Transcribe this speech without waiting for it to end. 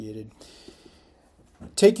appreciated.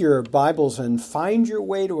 Take your Bibles and find your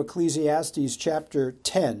way to Ecclesiastes chapter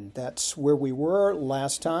 10. That's where we were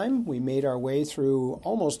last time. We made our way through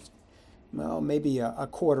almost, maybe a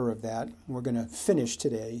quarter of that. We're going to finish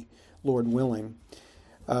today, Lord willing.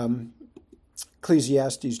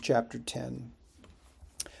 Ecclesiastes chapter 10.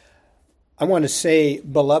 I want to say,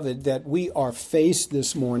 beloved, that we are faced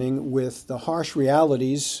this morning with the harsh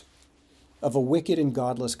realities of a wicked and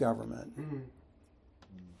godless government. Mm-hmm.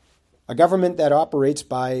 A government that operates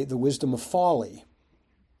by the wisdom of folly.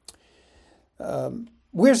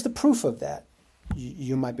 Where's the proof of that?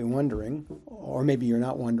 You might be wondering, or maybe you're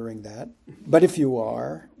not wondering that. But if you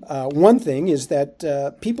are, one thing is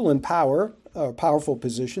that people in power, powerful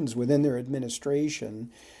positions within their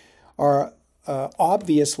administration, are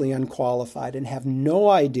obviously unqualified and have no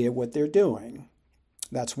idea what they're doing.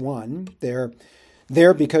 That's one. They're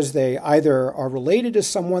there because they either are related to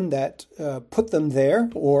someone that put them there,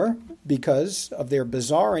 or because of their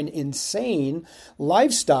bizarre and insane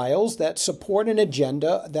lifestyles that support an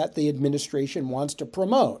agenda that the administration wants to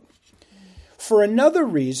promote. For another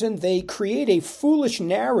reason, they create a foolish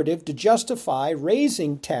narrative to justify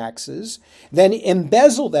raising taxes, then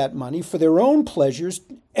embezzle that money for their own pleasures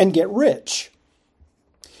and get rich.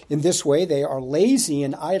 In this way, they are lazy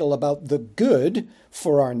and idle about the good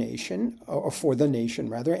for our nation, or for the nation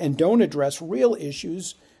rather, and don't address real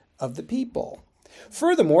issues of the people.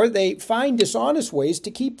 Furthermore, they find dishonest ways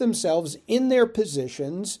to keep themselves in their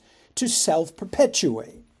positions to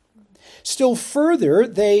self-perpetuate. Still further,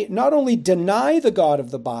 they not only deny the God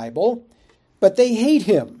of the Bible, but they hate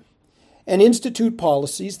him and institute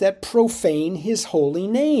policies that profane his holy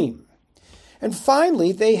name. And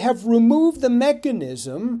finally, they have removed the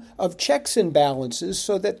mechanism of checks and balances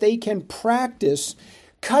so that they can practice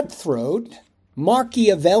cutthroat,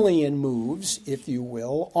 Machiavellian moves, if you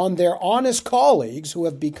will, on their honest colleagues who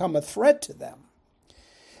have become a threat to them.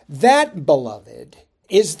 That, beloved,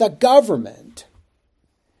 is the government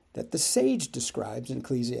that the sage describes in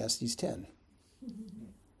Ecclesiastes 10.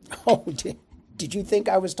 Oh, did you think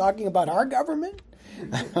I was talking about our government?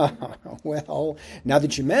 Well, now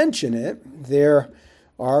that you mention it, there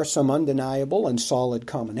are some undeniable and solid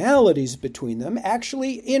commonalities between them,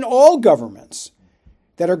 actually in all governments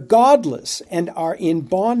that are godless and are in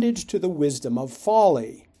bondage to the wisdom of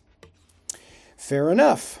folly. Fair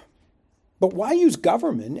enough. But why use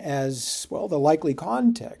government as, well, the likely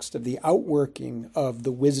context of the outworking of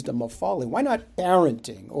the wisdom of folly? Why not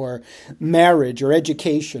parenting or marriage or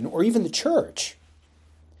education or even the church?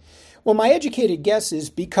 Well, my educated guess is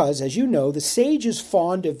because, as you know, the sage is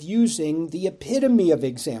fond of using the epitome of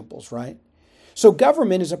examples, right? So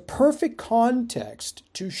government is a perfect context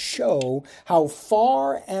to show how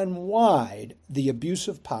far and wide the abuse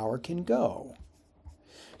of power can go.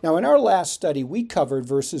 Now, in our last study, we covered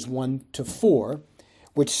verses 1 to 4,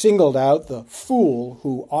 which singled out the fool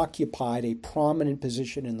who occupied a prominent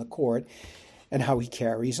position in the court and how he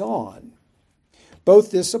carries on. Both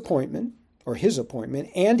this appointment, or his appointment,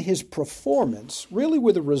 and his performance really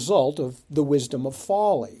were the result of the wisdom of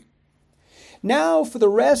folly. Now, for the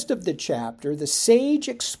rest of the chapter, the sage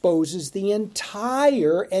exposes the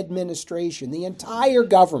entire administration, the entire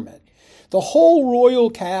government, the whole royal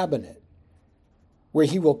cabinet, where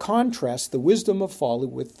he will contrast the wisdom of folly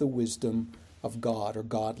with the wisdom of God, or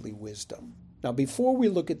godly wisdom. Now, before we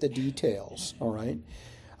look at the details, all right,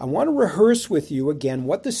 I want to rehearse with you again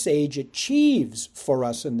what the sage achieves for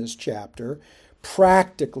us in this chapter,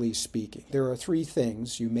 practically speaking. There are three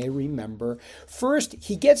things you may remember. First,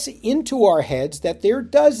 he gets into our heads that there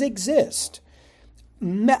does exist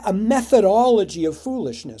a methodology of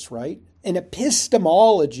foolishness, right? An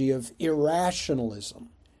epistemology of irrationalism.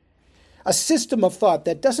 A system of thought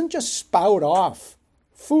that doesn't just spout off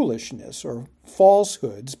foolishness or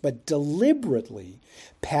falsehoods, but deliberately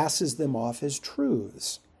passes them off as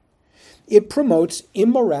truths. It promotes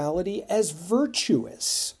immorality as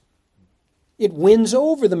virtuous. It wins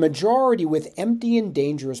over the majority with empty and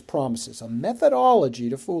dangerous promises, a methodology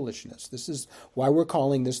to foolishness. This is why we're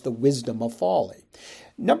calling this the wisdom of folly.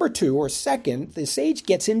 Number two, or second, the sage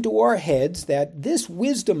gets into our heads that this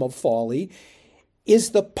wisdom of folly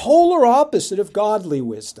is the polar opposite of godly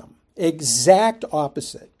wisdom, exact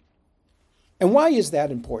opposite. And why is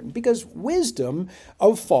that important? Because wisdom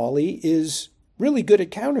of folly is really good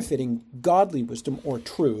at counterfeiting godly wisdom or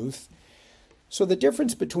truth. So the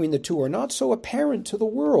difference between the two are not so apparent to the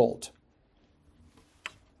world.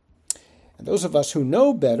 And those of us who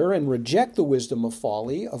know better and reject the wisdom of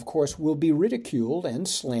folly, of course, will be ridiculed and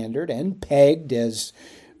slandered and pegged as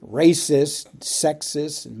racist,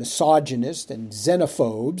 sexist, and misogynist, and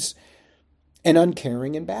xenophobes, and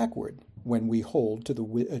uncaring and backward. when we hold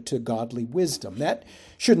to godly wisdom. That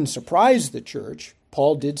shouldn't surprise the church.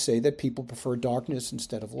 Paul did say that people prefer darkness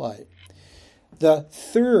instead of light. The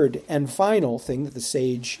third and final thing that the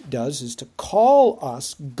sage does is to call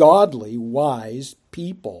us godly, wise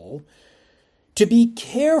people to be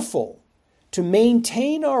careful to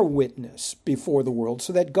maintain our witness before the world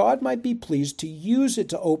so that God might be pleased to use it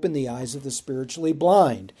to open the eyes of the spiritually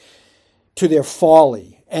blind to their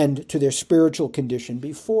folly and to their spiritual condition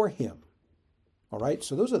before Him. All right,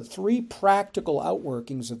 so those are the three practical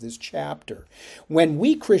outworkings of this chapter. When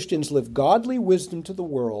we Christians live godly wisdom to the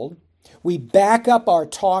world, we back up our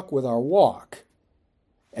talk with our walk,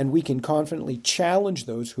 and we can confidently challenge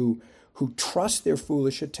those who trust their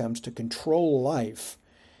foolish attempts to control life,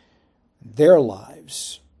 their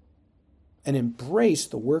lives, and embrace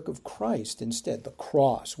the work of Christ instead, the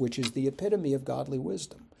cross, which is the epitome of godly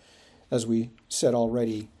wisdom, as we said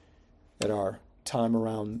already at our time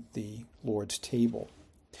around the Lord's table.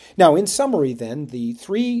 Now, in summary then, the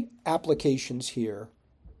three applications here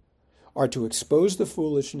are to expose the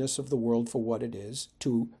foolishness of the world for what it is,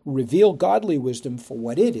 to reveal godly wisdom for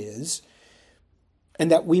what it is,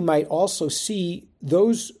 and that we might also see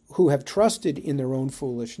those who have trusted in their own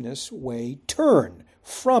foolishness way turn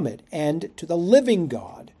from it and to the living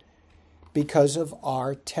God because of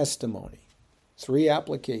our testimony. Three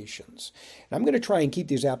applications. And I'm going to try and keep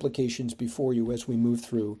these applications before you as we move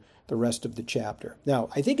through the rest of the chapter. Now,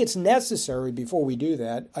 I think it's necessary before we do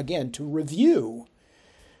that, again, to review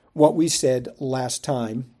what we said last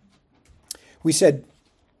time. We said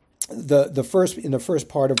in the first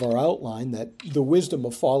part of our outline that the wisdom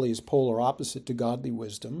of folly is polar opposite to godly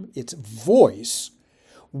wisdom. Its voice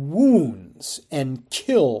wounds and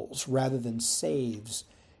kills rather than saves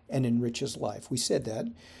and enriches life. We said that.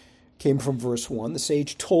 Came from verse 1. The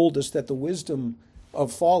sage told us that the wisdom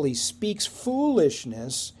of folly speaks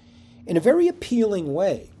foolishness in a very appealing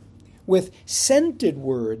way, with scented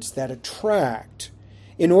words that attract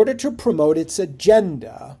in order to promote its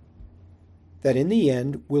agenda that in the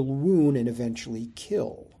end will wound and eventually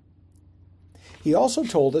kill. He also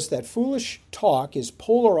told us that foolish talk is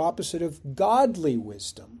polar opposite of godly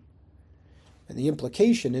wisdom. And the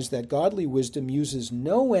implication is that godly wisdom uses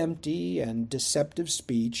no empty and deceptive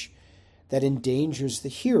speech that endangers the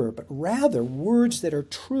hearer, but rather words that are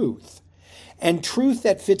truth, and truth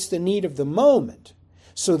that fits the need of the moment,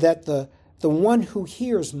 so that the one who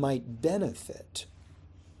hears might benefit.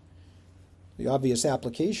 The obvious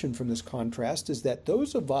application from this contrast is that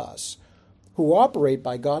those of us who operate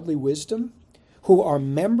by godly wisdom, who are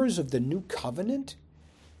members of the new covenant,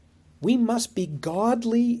 we must be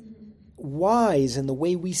godly wise in the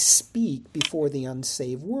way we speak before the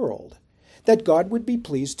unsaved world, that God would be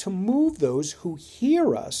pleased to move those who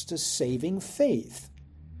hear us to saving faith.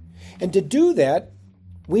 And to do that,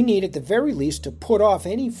 we need at the very least to put off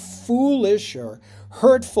any foolish or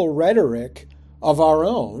hurtful rhetoric of our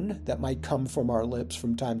own that might come from our lips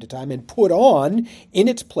from time to time, and put on in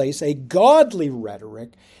its place a godly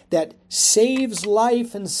rhetoric that saves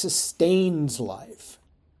life and sustains life.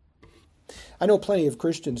 I know plenty of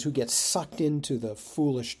Christians who get sucked into the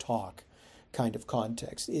foolish talk kind of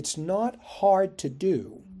context. It's not hard to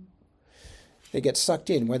do. They get sucked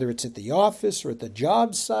in, whether it's at the office or at the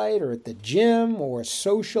job site or at the gym or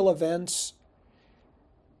social events.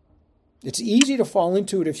 It's easy to fall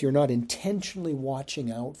into it if you're not intentionally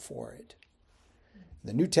watching out for it.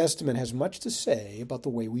 The New Testament has much to say about the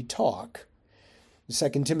way we talk. In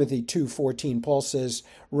 2 Timothy 2:14, Paul says,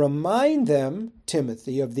 "Remind them,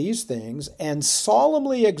 Timothy, of these things, and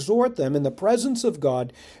solemnly exhort them in the presence of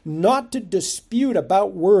God not to dispute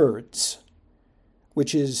about words,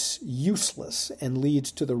 which is useless and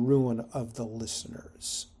leads to the ruin of the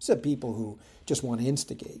listeners." These are people who just want to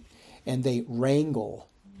instigate, and they wrangle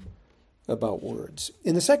about words.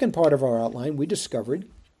 In the second part of our outline, we discovered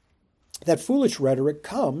that foolish rhetoric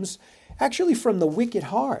comes actually from the wicked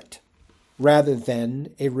heart, rather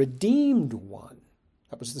than a redeemed one.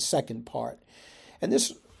 That was the second part. And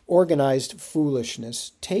this organized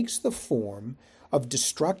foolishness takes the form of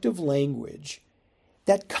destructive language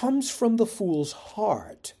that comes from the fool's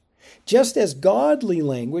heart, just as godly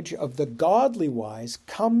language of the godly wise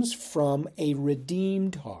comes from a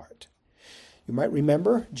redeemed heart. You might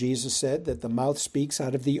remember Jesus said that the mouth speaks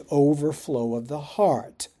out of the overflow of the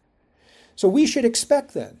heart. So we should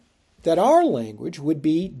expect then that our language would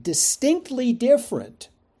be distinctly different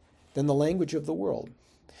than the language of the world.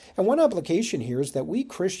 And one application here is that we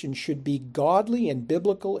Christians should be godly and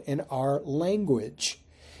biblical in our language,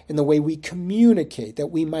 in the way we communicate, that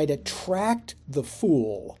we might attract the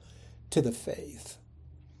fool to the faith.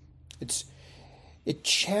 It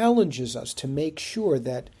challenges us to make sure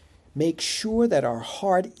that make sure that our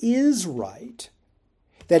heart is right,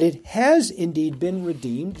 that it has indeed been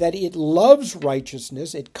redeemed, that it loves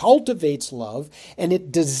righteousness, it cultivates love, and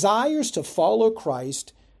it desires to follow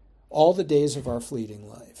Christ all the days of our fleeting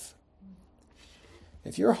life.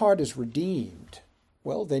 If your heart is redeemed,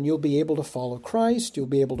 well, then you'll be able to follow Christ, you'll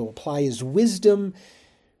be able to apply his wisdom,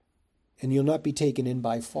 and you'll not be taken in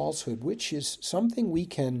by falsehood, which is something we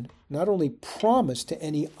can not only promise to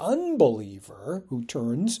any unbeliever who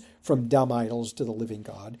turns from dumb idols to the living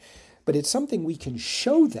God, but it's something we can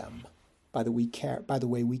show them by the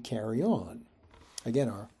way we carry on.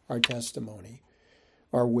 Again, our testimony,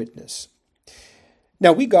 our witness.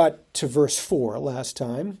 Now, we got to verse 4 last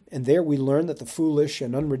time, and there we learned that the foolish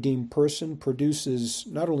and unredeemed person produces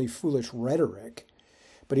not only foolish rhetoric,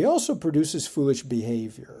 but he also produces foolish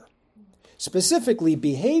behavior. Specifically,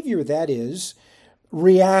 behavior that is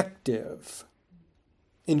reactive,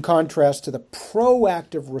 in contrast to the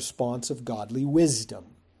proactive response of godly wisdom.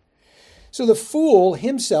 So the fool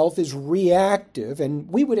himself is reactive, and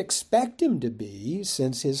we would expect him to be,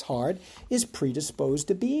 since his heart is predisposed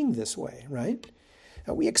to being this way, right?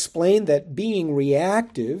 Now, we explained that being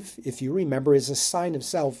reactive, if you remember, is a sign of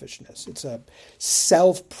selfishness. It's a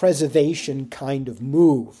self-preservation kind of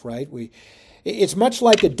move, right? It's much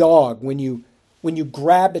like a dog. When you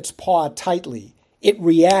grab its paw tightly, it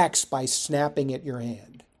reacts by snapping at your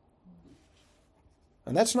hand.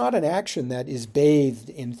 And that's not an action that is bathed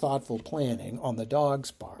in thoughtful planning on the dog's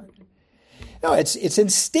part. No, it's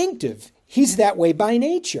instinctive. He's that way by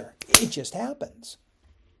nature. It just happens.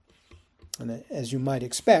 And as you might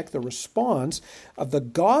expect, the response of the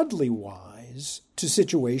godly wise to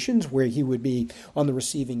situations where he would be on the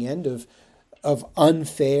receiving end of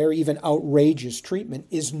unfair, even outrageous treatment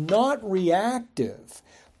is not reactive,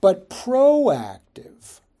 but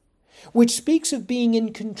proactive, which speaks of being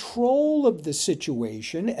in control of the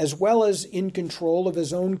situation as well as in control of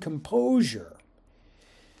his own composure.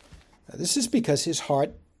 Now, this is because his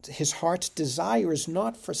heart's desire is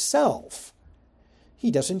not for self. He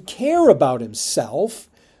doesn't care about himself,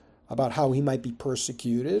 about how he might be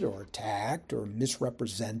persecuted or attacked or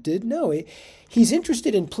misrepresented. No, he's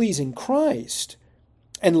interested in pleasing Christ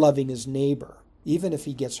and loving his neighbor, even if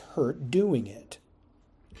he gets hurt doing it.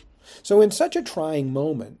 So in such a trying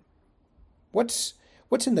moment, what's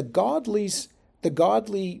in the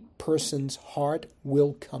godly person's heart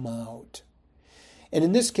will come out. And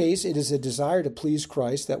in this case, it is a desire to please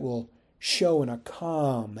Christ that will show in a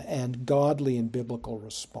calm and godly and biblical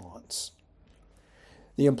response.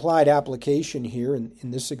 The implied application here in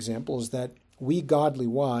this example is that we godly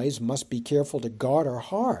wise must be careful to guard our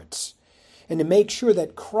hearts and to make sure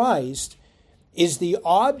that Christ is the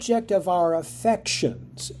object of our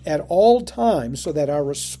affections at all times, so that our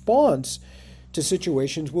response to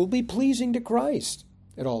situations will be pleasing to Christ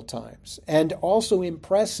at all times and also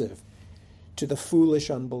impressive to the foolish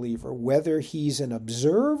unbeliever, whether he's an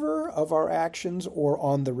observer of our actions or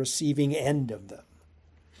on the receiving end of them.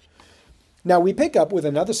 Now, we pick up with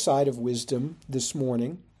another side of wisdom this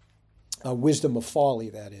morning, wisdom of folly,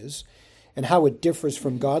 that is, and how it differs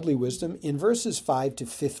from godly wisdom in verses 5 to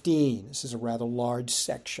 15. This is a rather large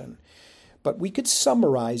section, but we could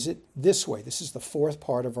summarize it this way. This is the fourth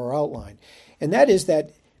part of our outline, and that is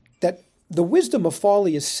that the wisdom of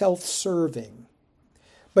folly is self-serving,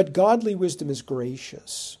 but godly wisdom is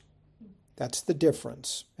gracious. That's the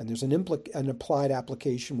difference. And there's an applied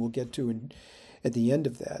application we'll get to at the end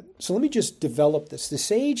of that. So let me just develop this. The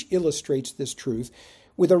sage illustrates this truth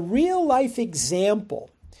with a real-life example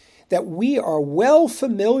that we are well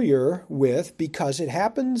familiar with because it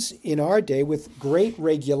happens in our day with great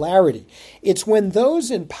regularity. It's when those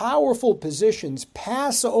in powerful positions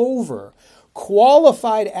pass over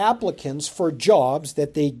qualified applicants for jobs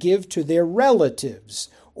that they give to their relatives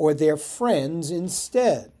or their friends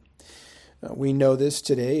instead. We know this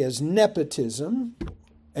today as nepotism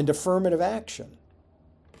and affirmative action.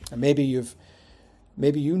 And maybe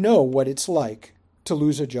you know what it's like to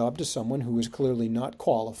lose a job to someone who is clearly not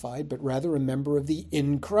qualified, but rather a member of the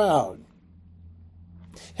in crowd.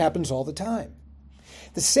 Happens all the time.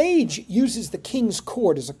 The sage uses the king's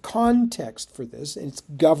court as a context for this, and it's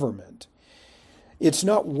government. It's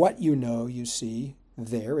not what you know, you see,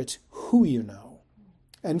 there, it's who you know.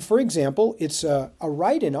 And for example, it's a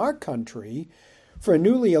right in our country for a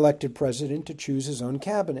newly elected president to choose his own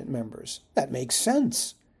cabinet members. That makes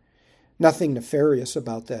sense. Nothing nefarious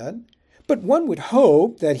about that. But one would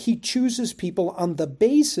hope that he chooses people on the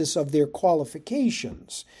basis of their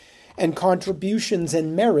qualifications and contributions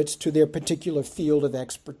and merits to their particular field of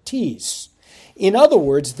expertise. In other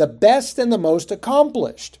words, the best and the most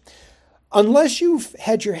accomplished. Unless you've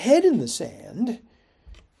had your head in the sand,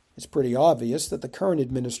 It's pretty obvious that the current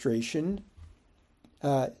administration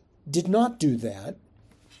did not do that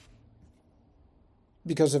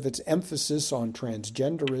because of its emphasis on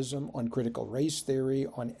transgenderism, on critical race theory,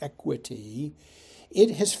 on equity.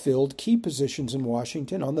 It has filled key positions in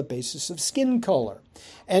Washington on the basis of skin color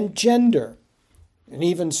and gender, and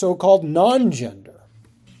even so-called non-gender,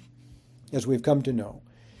 as we've come to know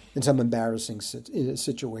in some embarrassing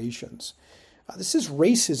situations. This is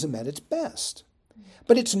racism at its best.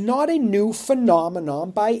 But it's not a new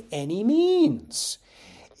phenomenon by any means.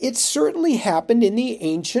 It certainly happened in the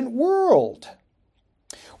ancient world.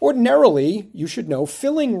 Ordinarily, you should know,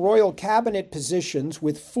 filling royal cabinet positions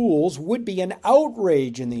with fools would be an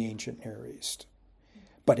outrage in the ancient Near East.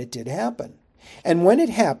 But it did happen. And when it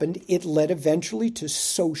happened, it led eventually to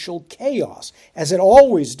social chaos, as it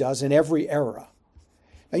always does in every era.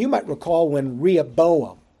 Now, you might recall when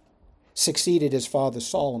Rehoboam succeeded his father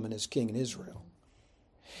Solomon as king in Israel.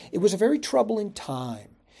 It was a very troubling time,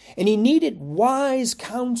 and he needed wise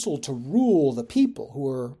counsel to rule the people who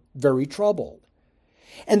were very troubled.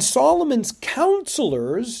 And Solomon's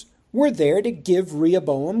counselors were there to give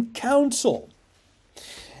Rehoboam counsel.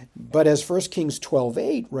 But as 1 Kings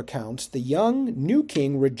 12:8 recounts, the young new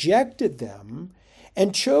king rejected them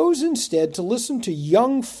and chose instead to listen to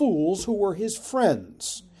young fools who were his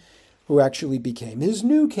friends, who actually became his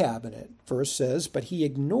new cabinet. Verse says, but he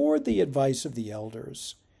ignored the advice of the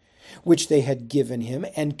elders, which they had given him,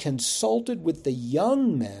 and consulted with the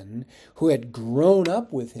young men who had grown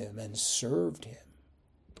up with him and served him.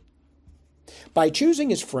 By choosing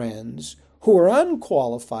his friends, who were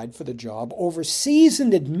unqualified for the job, over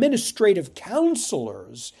seasoned administrative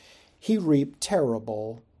counselors, he reaped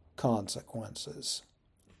terrible consequences.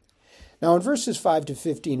 Now in verses 5 to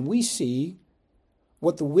 15, we see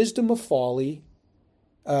what the wisdom of folly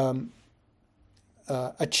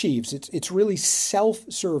achieves. It's really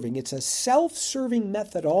self-serving. It's a self-serving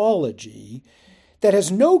methodology that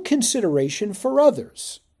has no consideration for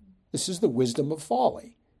others. This is the wisdom of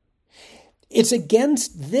folly. It's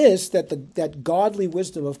against this that godly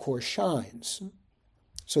wisdom, of course, shines.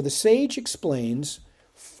 So the sage explains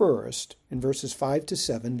first, in verses 5 to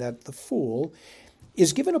 7, that the fool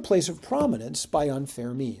is given a place of prominence by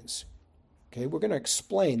unfair means. Okay, we're going to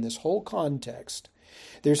explain this whole context.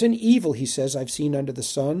 There's an evil, he says, I've seen under the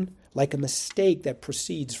sun, like a mistake that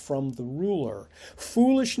proceeds from the ruler.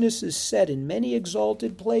 Foolishness is set in many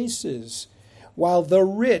exalted places, while the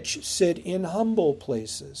rich sit in humble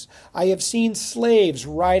places. I have seen slaves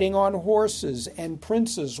riding on horses and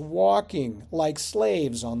princes walking like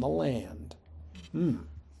slaves on the land.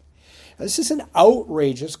 This is an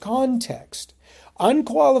outrageous context.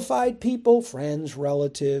 Unqualified people, friends,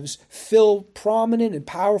 relatives, fill prominent and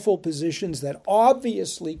powerful positions that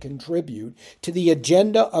obviously contribute to the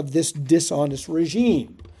agenda of this dishonest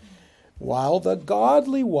regime, while the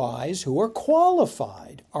godly wise who are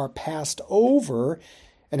qualified are passed over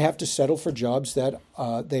and have to settle for jobs that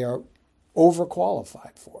they are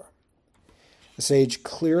overqualified for. The sage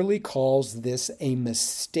clearly calls this a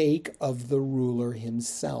mistake of the ruler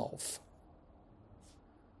himself.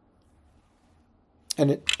 And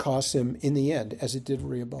it costs him in the end, as it did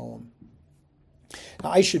Rehoboam.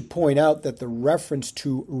 Now, I should point out that the reference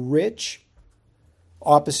to rich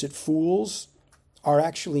opposite fools are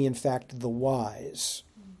actually, in fact, the wise.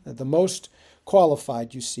 The most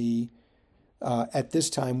qualified, you see, at this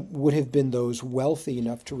time would have been those wealthy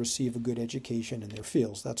enough to receive a good education in their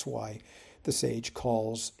fields. That's why the sage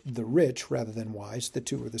calls the rich, rather than wise, the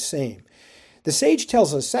two are the same. The sage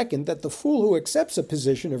tells us, second, that the fool who accepts a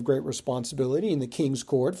position of great responsibility in the king's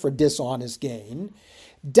court for dishonest gain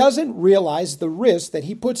doesn't realize the risk that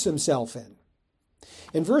he puts himself in.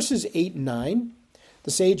 In verses 8 and 9,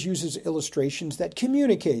 the sage uses illustrations that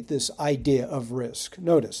communicate this idea of risk.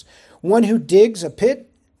 Notice, one who digs a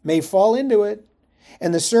pit may fall into it,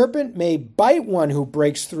 and the serpent may bite one who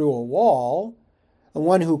breaks through a wall. The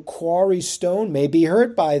one who quarries stone may be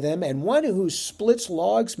hurt by them, and one who splits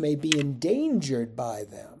logs may be endangered by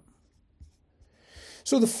them.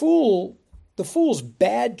 So the fool's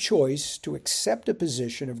bad choice to accept a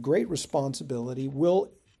position of great responsibility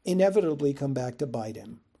will inevitably come back to bite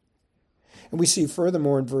him. And we see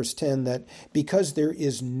furthermore in verse 10 that because there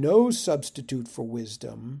is no substitute for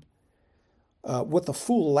wisdom, what the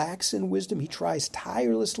fool lacks in wisdom, he tries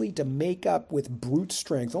tirelessly to make up with brute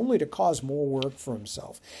strength, only to cause more work for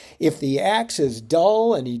himself. If the axe is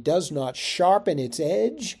dull and he does not sharpen its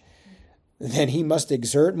edge, then he must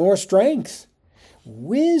exert more strength.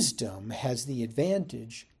 Wisdom has the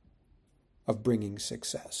advantage of bringing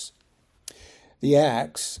success. The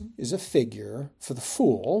axe is a figure for the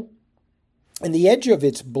fool, And the edge of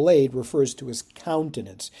its blade refers to his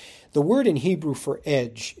countenance. The word in Hebrew for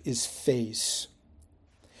edge is face.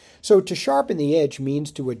 So to sharpen the edge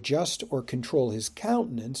means to adjust or control his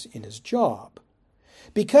countenance in his job.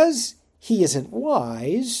 Because he isn't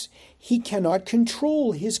wise, he cannot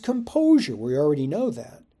control his composure. We already know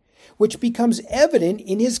that, which becomes evident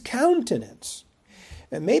in his countenance.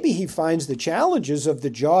 And maybe he finds the challenges of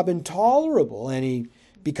the job intolerable and he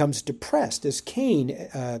becomes depressed, as Cain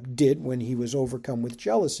did when he was overcome with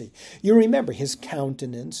jealousy. You remember, his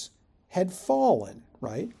countenance had fallen,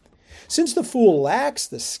 right? Since the fool lacks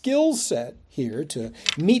the skill set here to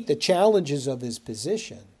meet the challenges of his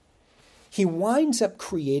position, he winds up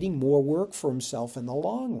creating more work for himself in the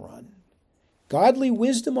long run. Godly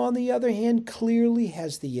wisdom, on the other hand, clearly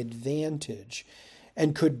has the advantage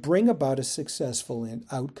and could bring about a successful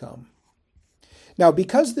outcome. Now,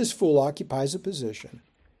 because this fool occupies a position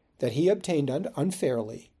that he obtained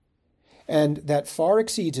unfairly and that far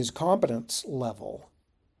exceeds his competence level,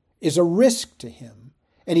 is a risk to him,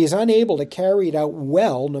 and he is unable to carry it out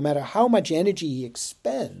well no matter how much energy he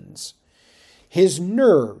expends, his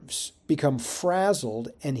nerves become frazzled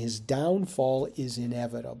and his downfall is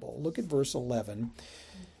inevitable. Look at verse 11.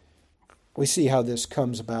 We see how this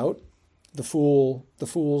comes about. The fool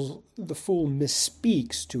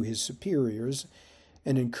misspeaks to his superiors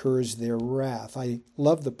and incurs their wrath. I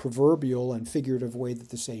love the proverbial and figurative way that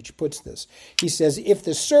the sage puts this. He says, if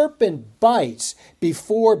the serpent bites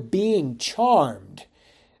before being charmed,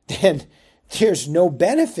 then there's no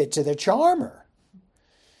benefit to the charmer.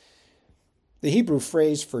 The Hebrew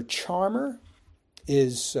phrase for charmer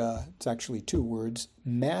is, it's actually two words,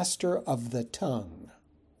 master of the tongue.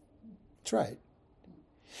 That's right.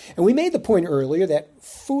 And we made the point earlier that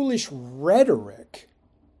foolish rhetoric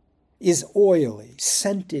is oily,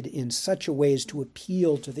 scented in such a way as to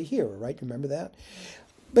appeal to the hearer, right? Remember that?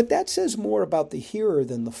 But that says more about the hearer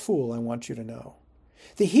than the fool, I want you to know.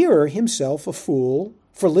 The hearer, himself a fool,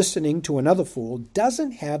 for listening to another fool,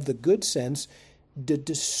 doesn't have the good sense to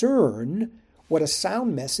discern what a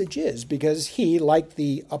sound message is, because he, like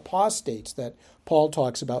the apostates that Paul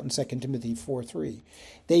talks about in 2 Timothy 4:3,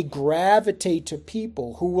 they gravitate to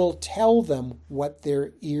people who will tell them what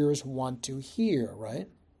their ears want to hear, right?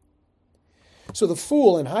 So the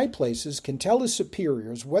fool in high places can tell his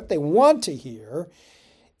superiors what they want to hear,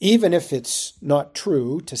 even if it's not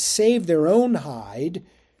true, to save their own hide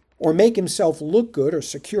or make himself look good or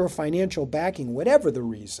secure financial backing, whatever the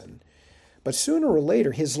reason. But sooner or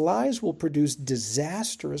later, his lies will produce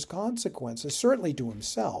disastrous consequences, certainly to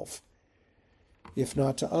himself, if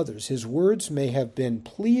not to others. His words may have been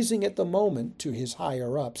pleasing at the moment to his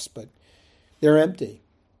higher-ups, but they're empty,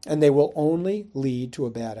 and they will only lead to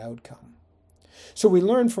a bad outcome. So we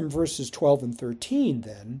learn from verses 12 and 13,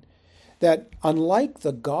 then, that unlike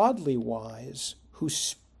the godly wise,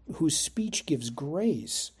 whose speech gives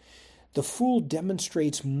grace, the fool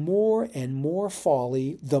demonstrates more and more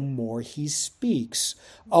folly the more he speaks,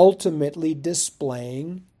 ultimately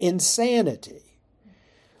displaying insanity.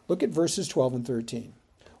 Look at verses 12 and 13.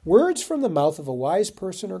 Words from the mouth of a wise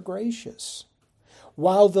person are gracious,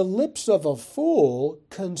 while the lips of a fool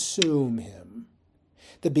consume him.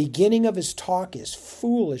 The beginning of his talk is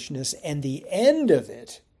foolishness, and the end of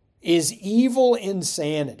it is evil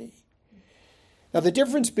insanity. Now, the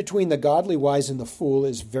difference between the godly wise and the fool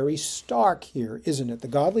is very stark here, isn't it? The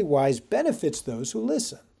godly wise benefits those who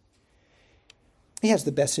listen. He has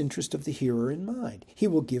the best interest of the hearer in mind. He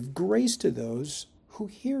will give grace to those who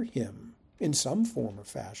hear him in some form or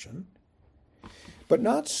fashion. But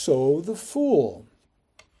not so the fool.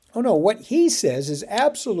 Oh no, what he says is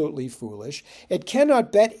absolutely foolish. It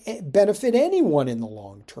cannot benefit anyone in the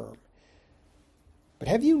long term. But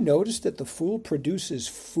have you noticed that the fool produces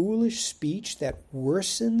foolish speech that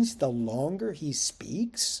worsens the longer he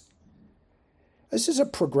speaks? This is a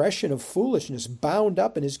progression of foolishness bound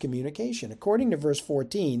up in his communication. According to verse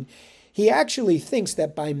 14, he actually thinks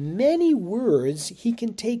that by many words he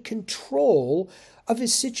can take control of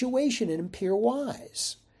his situation and appear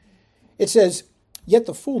wise. It says, yet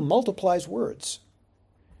the fool multiplies words.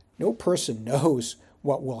 No person knows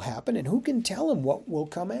what will happen, and who can tell him what will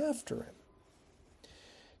come after him?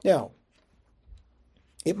 Now,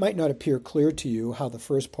 it might not appear clear to you how the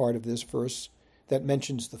first part of this verse that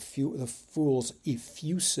mentions the fool's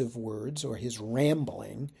effusive words, or his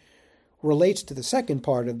rambling, relates to the second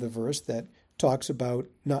part of the verse that talks about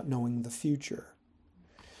not knowing the future.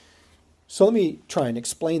 So let me try and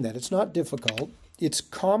explain that. It's not difficult. It's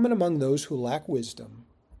common among those who lack wisdom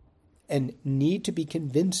and need to be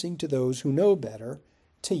convincing to those who know better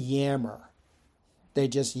to yammer. They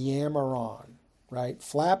just yammer on, right?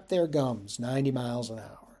 Flap their gums 90 miles an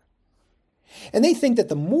hour. And they think that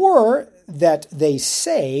the more that they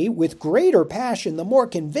say with greater passion, the more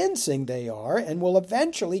convincing they are and will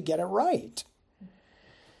eventually get it right.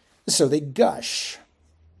 So they gush.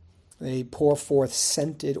 They pour forth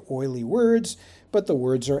scented, oily words, but the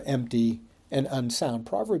words are empty and unsound.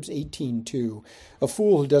 Proverbs 18:2. A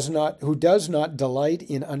fool who does not delight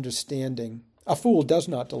in understanding. A fool does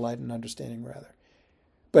not delight in understanding,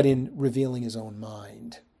 but in revealing his own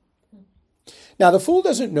mind. Now, the fool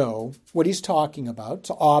doesn't know what he's talking about.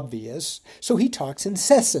 It's obvious, so he talks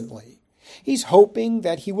incessantly. He's hoping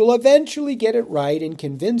that he will eventually get it right and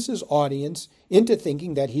convince his audience into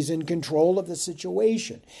thinking that he's in control of the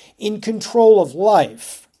situation, in control of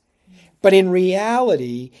life. But in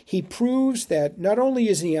reality, he proves that not only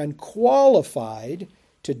is he unqualified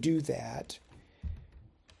to do that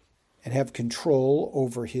and have control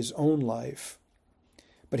over his own life,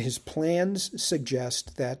 but his plans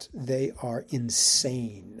suggest that they are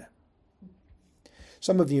insane.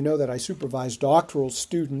 Some of you know that I supervise doctoral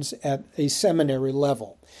students at a seminary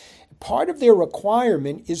level. Part of their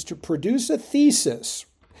requirement is to produce a thesis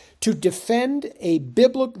to defend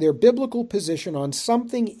their biblical position on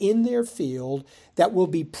something in their field that will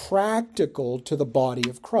be practical to the body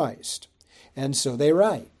of Christ. And so they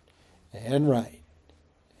write, and write,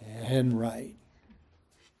 and write.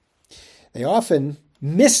 They often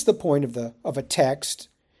miss the point of a text.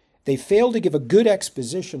 They fail to give a good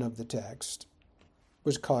exposition of the text,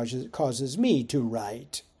 which causes me to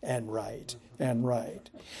write and write and write.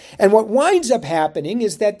 And what winds up happening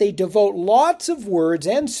is that they devote lots of words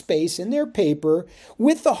and space in their paper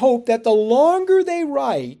with the hope that the longer they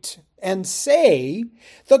write and say,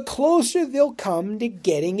 the closer they'll come to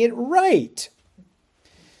getting it right.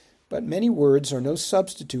 But many words are no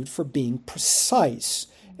substitute for being precise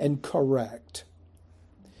and correct.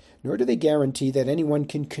 Nor do they guarantee that anyone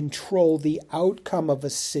can control the outcome of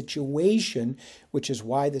a situation, which is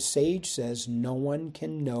why the sage says no one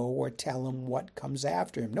can know or tell him what comes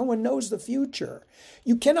after him. No one knows the future.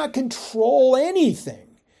 You cannot control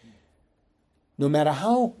anything, no matter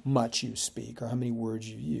how much you speak or how many words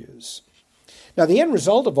you use. Now, the end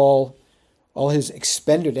result of all his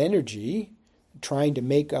expended energy, trying to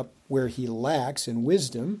make up where he lacks in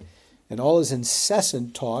wisdom, and all his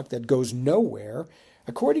incessant talk that goes nowhere,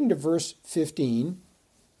 according to verse 15,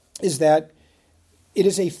 is that it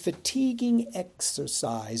is a fatiguing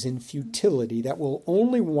exercise in futility that will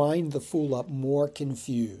only wind the fool up more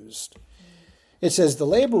confused. It says, the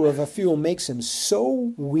labor of a fool makes him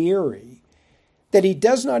so weary that he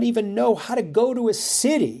does not even know how to go to a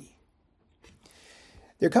city.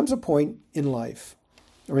 There comes a point in life,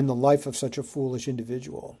 or in the life of such a foolish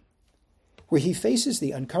individual, where he faces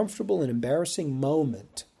the uncomfortable and embarrassing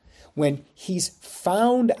moment when he's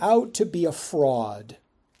found out to be a fraud.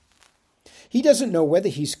 He doesn't know whether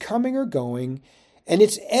he's coming or going, and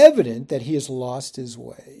it's evident that he has lost his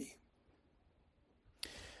way.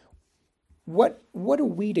 What are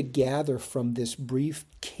we to gather from this brief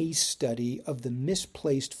case study of the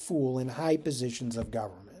misplaced fool in high positions of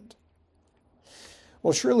government?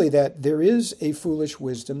 Well, surely that there is a foolish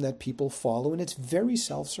wisdom that people follow, and it's very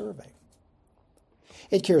self-serving.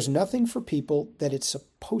 It cares nothing for people that it's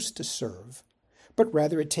supposed to serve, but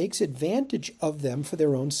rather it takes advantage of them for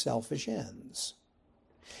their own selfish ends.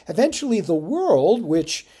 Eventually, the world,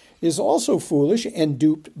 which is also foolish and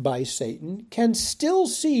duped by Satan, can still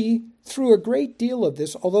see through a great deal of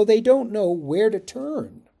this, although they don't know where to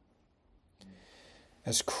turn.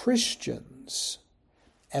 As Christians,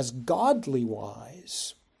 as godly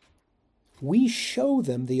wise, we show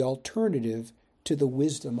them the alternative to the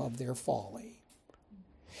wisdom of their folly.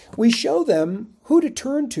 We show them who to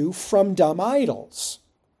turn to from dumb idols.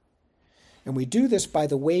 And we do this by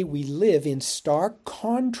the way we live in stark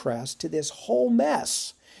contrast to this whole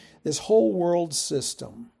mess, this whole world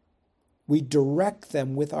system. We direct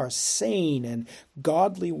them with our sane and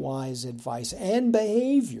godly wise advice and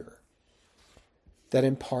behavior that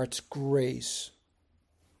imparts grace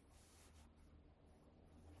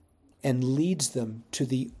and leads them to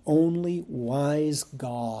the only wise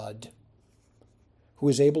God, who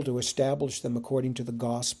is able to establish them according to the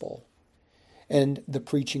gospel and the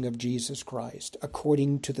preaching of Jesus Christ,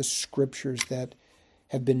 according to the scriptures that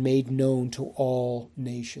have been made known to all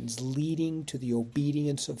nations, leading to the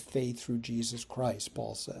obedience of faith through Jesus Christ,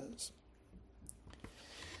 Paul says.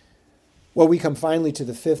 Well, we come finally to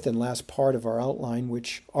the fifth and last part of our outline,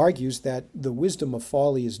 which argues that the wisdom of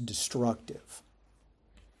folly is destructive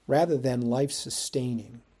rather than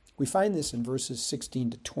life-sustaining. We find this in verses 16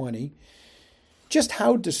 to 20. Just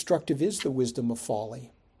how destructive is the wisdom of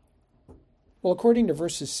folly? Well, according to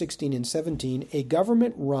verses 16 and 17, a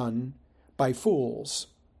government run by fools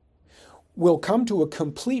will come to a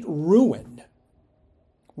complete ruin,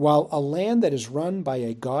 while a land that is run by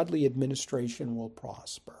a godly administration will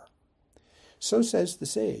prosper. So says the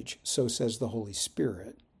sage, so says the Holy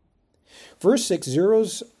Spirit. Verse 6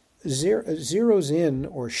 zeroes in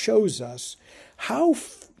or shows us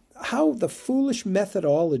how the foolish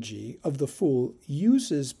methodology of the fool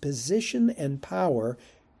uses position and power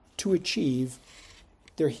to achieve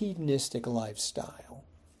their hedonistic lifestyle.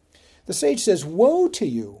 The sage says, "Woe to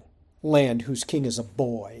you, land whose king is a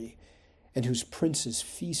boy, and whose princes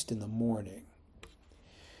feast in the morning."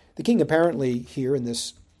 The king apparently here in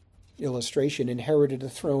this illustration inherited a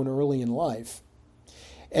throne early in life,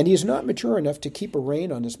 and he is not mature enough to keep a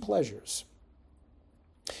rein on his pleasures.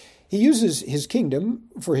 He uses his kingdom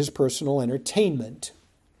for his personal entertainment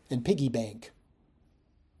and piggy bank.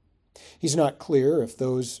 It's not clear if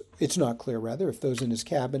those in his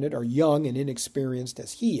cabinet are young and inexperienced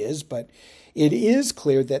as he is, but it is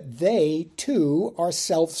clear that they too are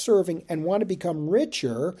self-serving and want to become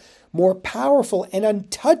richer, more powerful, and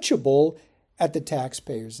untouchable at the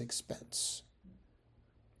taxpayer's expense.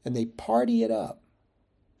 And they party it up.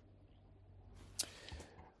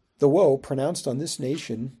 The woe pronounced on this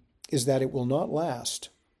nation is that it will not last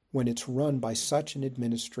when it's run by such an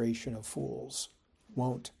administration of fools.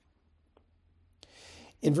 Won't.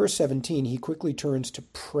 In verse 17, he quickly turns to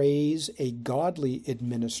praise a godly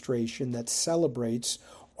administration that celebrates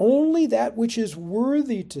only that which is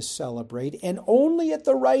worthy to celebrate and only at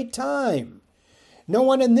the right time. No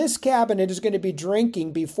one in this cabinet is going to be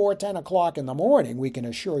drinking before 10 o'clock in the morning, we can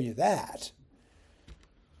assure you that.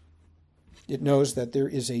 It knows that there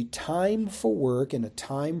is a time for work and a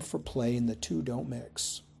time for play, and the two don't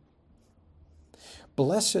mix.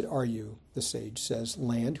 Blessed are you, the sage says,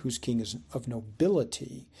 land whose king is of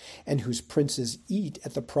nobility, and whose princes eat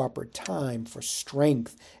at the proper time for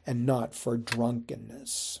strength and not for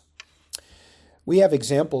drunkenness. We have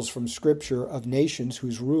examples from Scripture of nations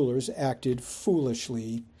whose rulers acted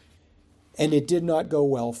foolishly, and it did not go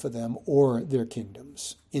well for them or their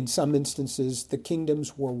kingdoms. In some instances, the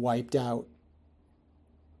kingdoms were wiped out,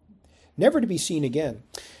 never to be seen again.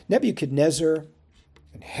 Nebuchadnezzar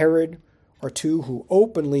and Herod are two who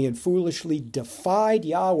openly and foolishly defied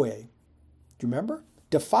Yahweh. Do you remember?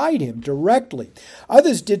 Defied him directly.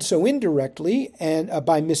 Others did so indirectly and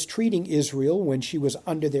by mistreating Israel when she was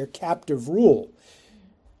under their captive rule.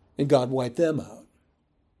 And God wiped them out.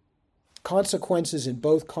 Consequences in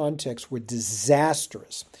both contexts were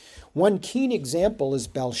disastrous. One keen example is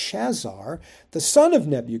Belshazzar, the son of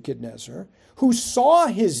Nebuchadnezzar, who saw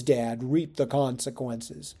his dad reap the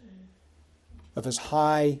consequences of his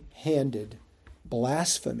high-handed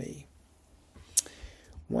blasphemy.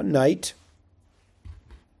 One night,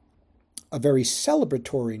 a very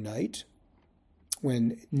celebratory night,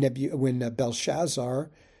 when Belshazzar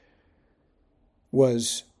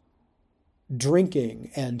was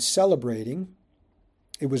drinking and celebrating,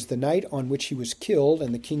 it was the night on which he was killed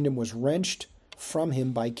and the kingdom was wrenched from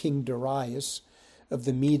him by King Darius of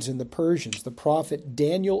the Medes and the Persians. The prophet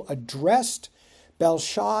Daniel addressed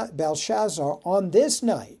Belshazzar on this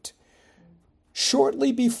night,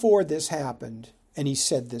 shortly before this happened, and he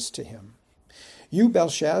said this to him: "You,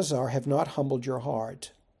 Belshazzar, have not humbled your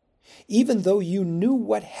heart, even though you knew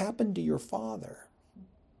what happened to your father.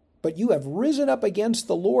 But you have risen up against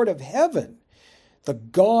the Lord of heaven, the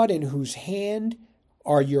God in whose hand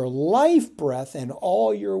are your life breath and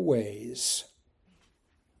all your ways.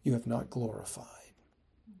 You have not glorified."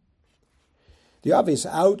 The obvious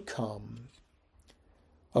outcome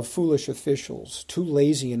of foolish officials, too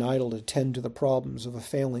lazy and idle to tend to the problems of a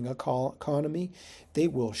failing economy, they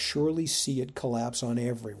will surely see it collapse on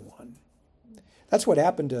everyone. That's what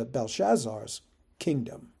happened to Belshazzar's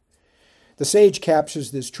kingdom. The sage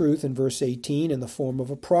captures this truth in verse 18 in the form of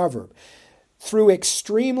a proverb. Through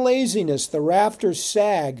extreme laziness, the rafters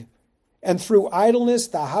sag, and through idleness,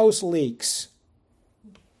 the house leaks.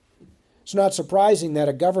 It's not surprising that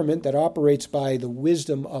a government that operates by the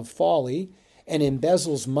wisdom of folly and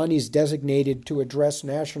embezzles monies designated to address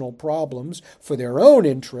national problems for their own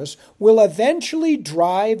interests will eventually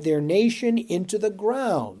drive their nation into the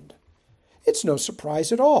ground. It's no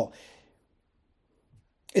surprise at all.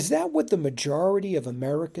 Is that what the majority of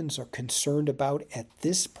Americans are concerned about at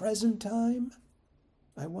this present time?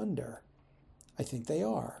 I wonder. I think they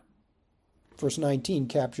are. Verse 19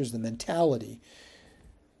 captures the mentality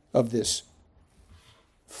of this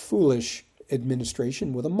foolish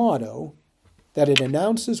administration with a motto that it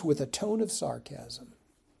announces with a tone of sarcasm.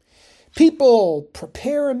 People,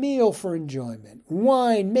 prepare a meal for enjoyment.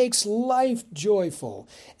 Wine makes life joyful,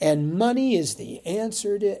 and money is the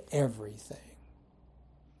answer to everything.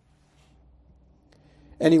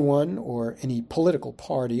 anyone or any political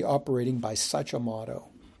party operating by such a motto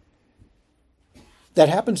that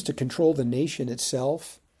happens to control the nation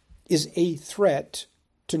itself is a threat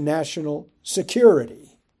to national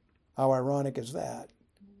security. How ironic is that?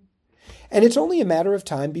 And it's only a matter of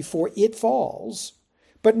time before it falls,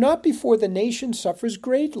 but not before the nation suffers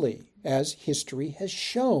greatly, as history has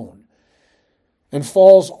shown, and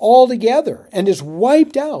falls altogether and is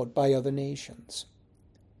wiped out by other nations.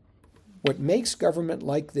 What makes government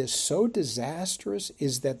like this so disastrous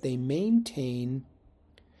is that they maintain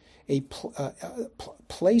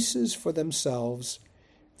places for themselves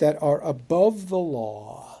that are above the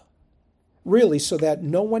law, really, so that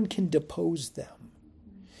no one can depose them.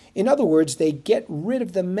 In other words, they get rid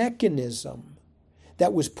of the mechanism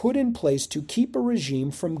that was put in place to keep a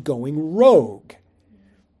regime from going rogue,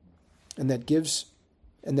 and that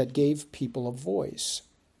gave people a voice.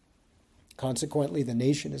 Consequently, the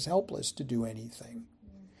nation is helpless to do anything.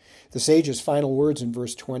 The sage's final words in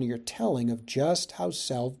verse 20 are telling of just how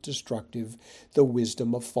self-destructive the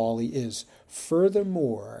wisdom of folly is.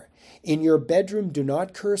 Furthermore, in your bedroom do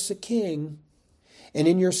not curse a king, and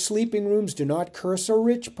in your sleeping rooms do not curse a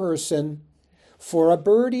rich person, for a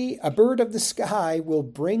bird of the sky will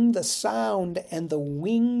bring the sound, and the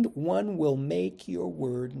winged one will make your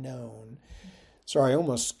word known. Sorry, I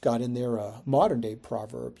almost got in there a modern-day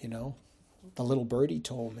proverb, The little birdie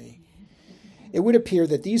told me. It would appear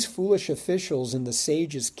that these foolish officials in the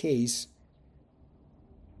sage's case,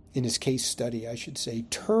 in his case study, I should say,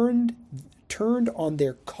 turned on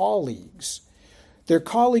their colleagues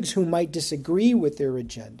who might disagree with their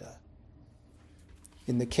agenda.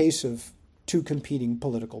 In the case of two competing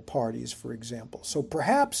political parties, for example. So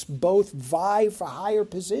perhaps both vie for higher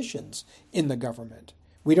positions in the government.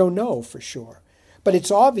 We don't know for sure. But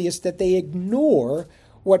it's obvious that they ignore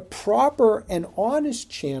what proper and honest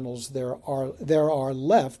channels there are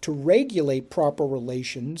left to regulate proper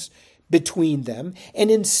relations between them,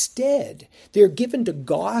 and instead they're given to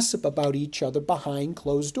gossip about each other behind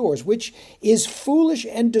closed doors, which is foolish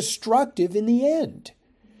and destructive in the end.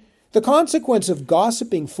 The consequence of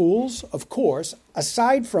gossiping fools, of course,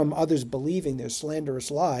 aside from others believing their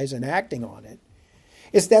slanderous lies and acting on it,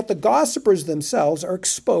 is that the gossipers themselves are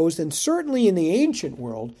exposed, and certainly in the ancient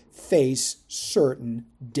world, face certain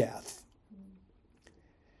death.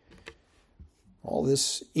 All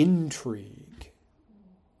this intrigue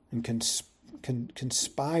and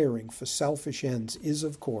conspiring for selfish ends is,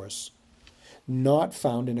 of course, not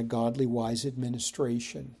found in a godly, wise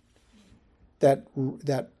administration that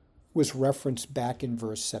was referenced back in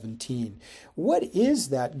verse 17. What is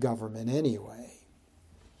that government anyway?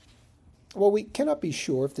 Well, we cannot be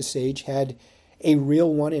sure if the sage had a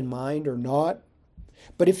real one in mind or not.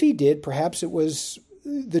 But if he did, perhaps it was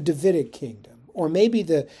the Davidic kingdom, or maybe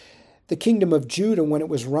the kingdom of Judah when it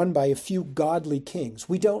was run by a few godly kings.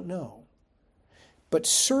 We don't know. But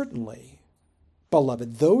certainly,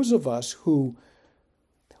 beloved, those of us who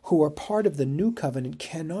are part of the new covenant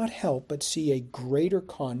cannot help but see a greater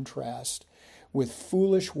contrast with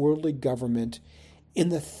foolish worldly government in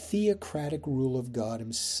the theocratic rule of God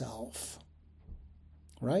himself.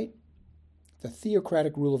 Right? The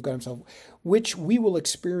theocratic rule of God himself, which we will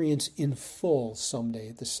experience in full someday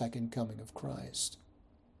at the second coming of Christ.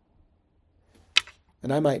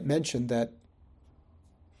 And I might mention that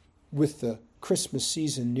with the Christmas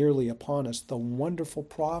season nearly upon us, the wonderful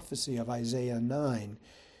prophecy of Isaiah 9.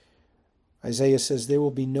 Isaiah says there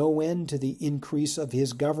will be no end to the increase of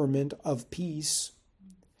his government of peace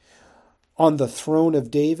on the throne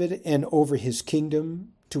of David and over his kingdom,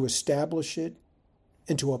 to establish it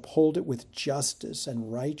and to uphold it with justice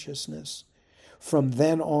and righteousness. From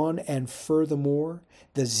then on and furthermore,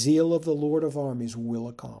 the zeal of the Lord of armies will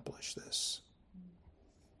accomplish this.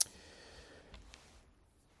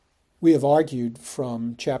 We have argued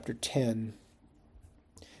from chapter 10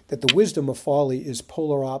 that the wisdom of folly is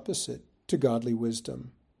polar opposite to godly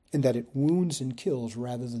wisdom, in that it wounds and kills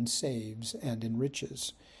rather than saves and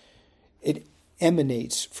enriches. It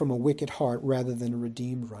emanates from a wicked heart rather than a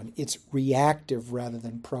redeemed one. It's reactive rather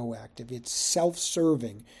than proactive. It's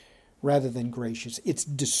self-serving rather than gracious. It's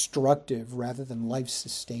destructive rather than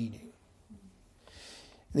life-sustaining.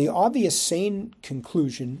 The obvious sane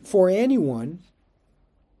conclusion for anyone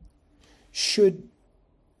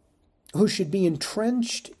who should be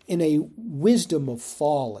entrenched in a wisdom of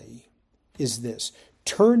folly is this: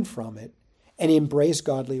 turn from it and embrace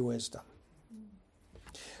godly wisdom.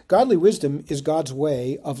 Godly wisdom is God's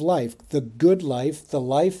way of life, the good life, the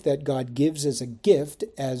life that God gives as a gift,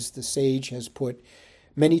 as the sage has put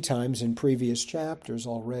many times in previous chapters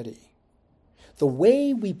already. The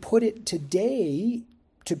way we put it today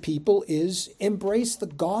to people is embrace the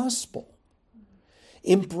gospel.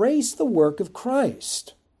 Embrace the work of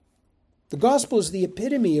Christ. The gospel is the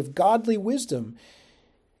epitome of godly wisdom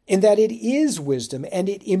in that it is wisdom and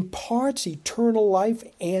it imparts eternal life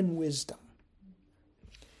and wisdom.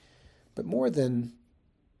 But more than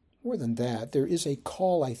that, there is a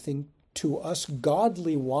call, I think, to us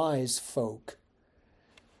godly wise folk,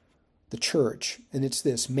 the church, and it's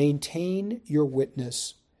this: maintain your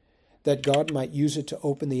witness, that God might use it to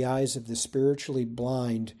open the eyes of the spiritually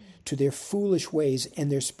blind to their foolish ways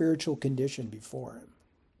and their spiritual condition before Him.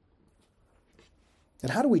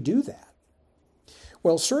 And how do we do that?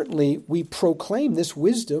 Well, certainly we proclaim this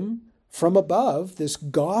wisdom from above, this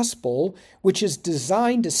gospel, which is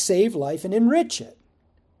designed to save life and enrich it.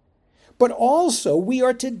 But also we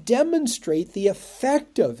are to demonstrate the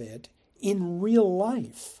effect of it in real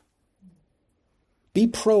life. Be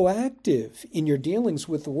proactive in your dealings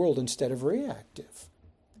with the world instead of reactive.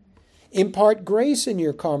 Impart grace in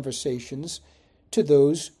your conversations to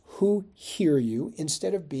those who hear you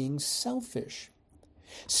instead of being selfish.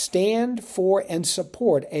 Stand for and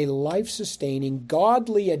support a life-sustaining,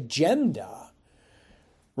 godly agenda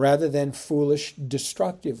rather than foolish,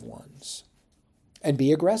 destructive ones. And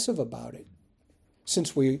be aggressive about it,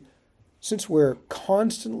 since we're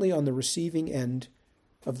constantly on the receiving end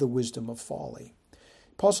of the wisdom of folly.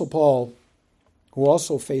 Apostle Paul, who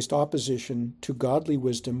also faced opposition to godly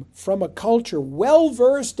wisdom from a culture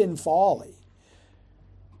well-versed in folly,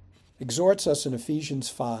 exhorts us in Ephesians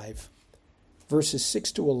 5, verses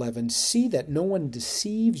 6 to 11, "See that no one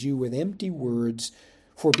deceives you with empty words,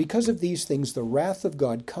 for because of these things the wrath of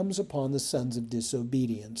God comes upon the sons of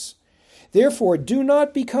disobedience. Therefore do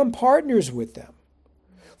not become partners with them.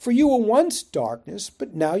 For you were once darkness,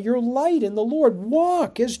 but now you're light in the Lord.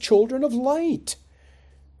 Walk as children of light.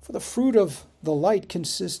 For the fruit of the light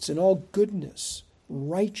consists in all goodness,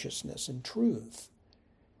 righteousness, and truth,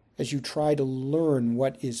 as you try to learn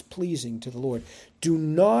what is pleasing to the Lord. Do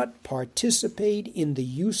not participate in the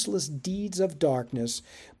useless deeds of darkness,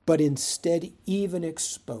 but instead even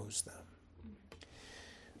expose them."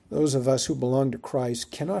 Those of us who belong to Christ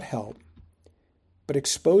cannot help but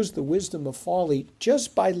expose the wisdom of folly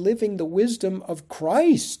just by living the wisdom of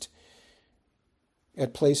Christ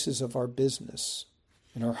at places of our business,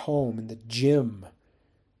 in our home, in the gym,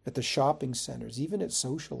 at the shopping centers, even at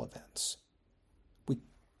social events. We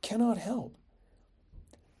cannot help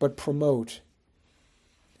but promote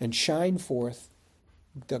and shine forth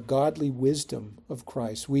the godly wisdom of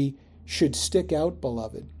Christ. We should stick out,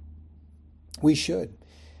 beloved. We should.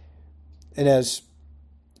 And as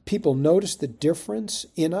people notice the difference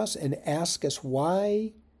in us and ask us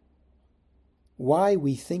why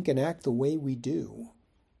we think and act the way we do,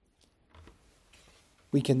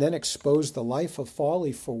 we can then expose the life of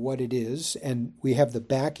folly for what it is, and we have the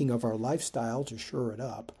backing of our lifestyle to shore it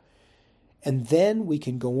up. And then we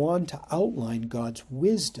can go on to outline God's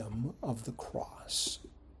wisdom of the cross.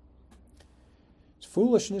 It's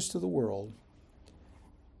foolishness to the world,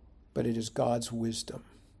 but it is God's wisdom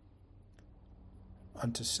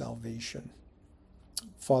unto salvation.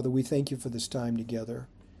 Father, we thank you for this time together,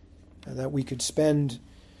 that we could spend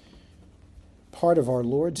part of our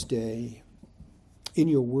Lord's Day in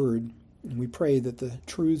your word, and we pray that the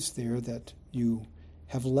truths there that you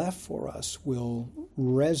have left for us will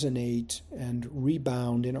resonate and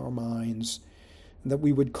rebound in our minds, and that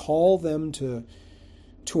we would call them to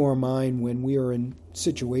our mind when we are in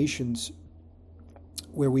situations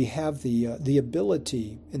where we have the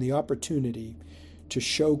ability and the opportunity to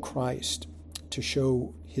show Christ, to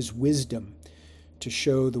show his wisdom, to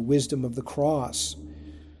show the wisdom of the cross.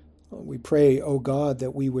 We pray, O God,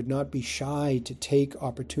 that we would not be shy to take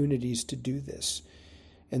opportunities to do this,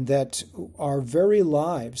 and that our very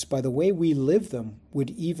lives, by the way we live them, would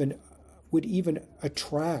even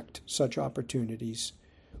attract such opportunities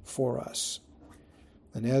for us.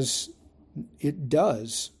 And as it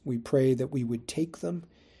does, we pray that we would take them,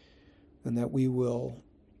 and that we will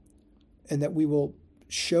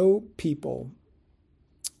show people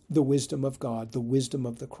the wisdom of God, the wisdom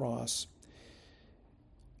of the cross,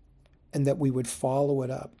 and that we would follow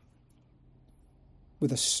it up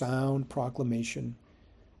with a sound proclamation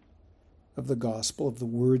of the gospel, of the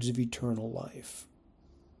words of eternal life,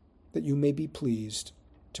 that you may be pleased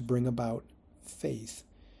to bring about faith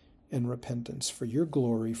and repentance for your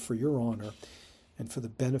glory, for your honor, and for the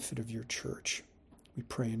benefit of your church. We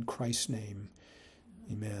pray in Christ's name.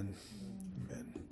 Amen.